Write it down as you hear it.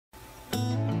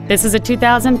This is a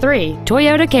 2003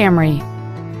 Toyota Camry.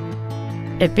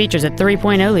 It features a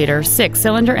 3.0-liter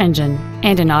six-cylinder engine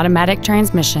and an automatic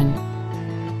transmission.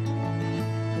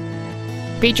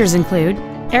 Features include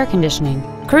air conditioning,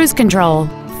 cruise control,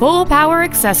 full power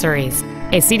accessories,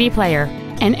 a CD player,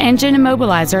 an engine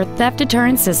immobilizer theft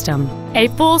deterrent system, a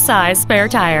full-size spare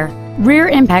tire, rear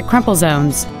impact crumple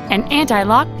zones, an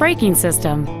anti-lock braking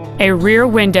system, a rear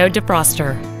window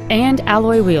defroster, and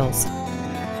alloy wheels.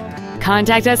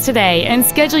 Contact us today and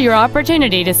schedule your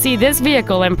opportunity to see this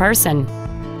vehicle in person.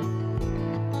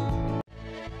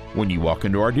 When you walk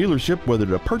into our dealership, whether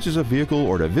to purchase a vehicle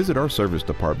or to visit our service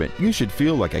department, you should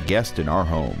feel like a guest in our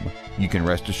home. You can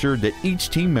rest assured that each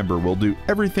team member will do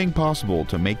everything possible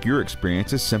to make your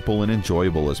experience as simple and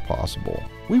enjoyable as possible.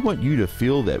 We want you to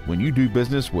feel that when you do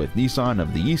business with Nissan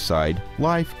of the Eastside,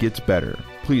 life gets better.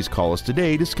 Please call us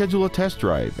today to schedule a test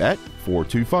drive at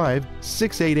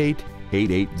 425-688-8800.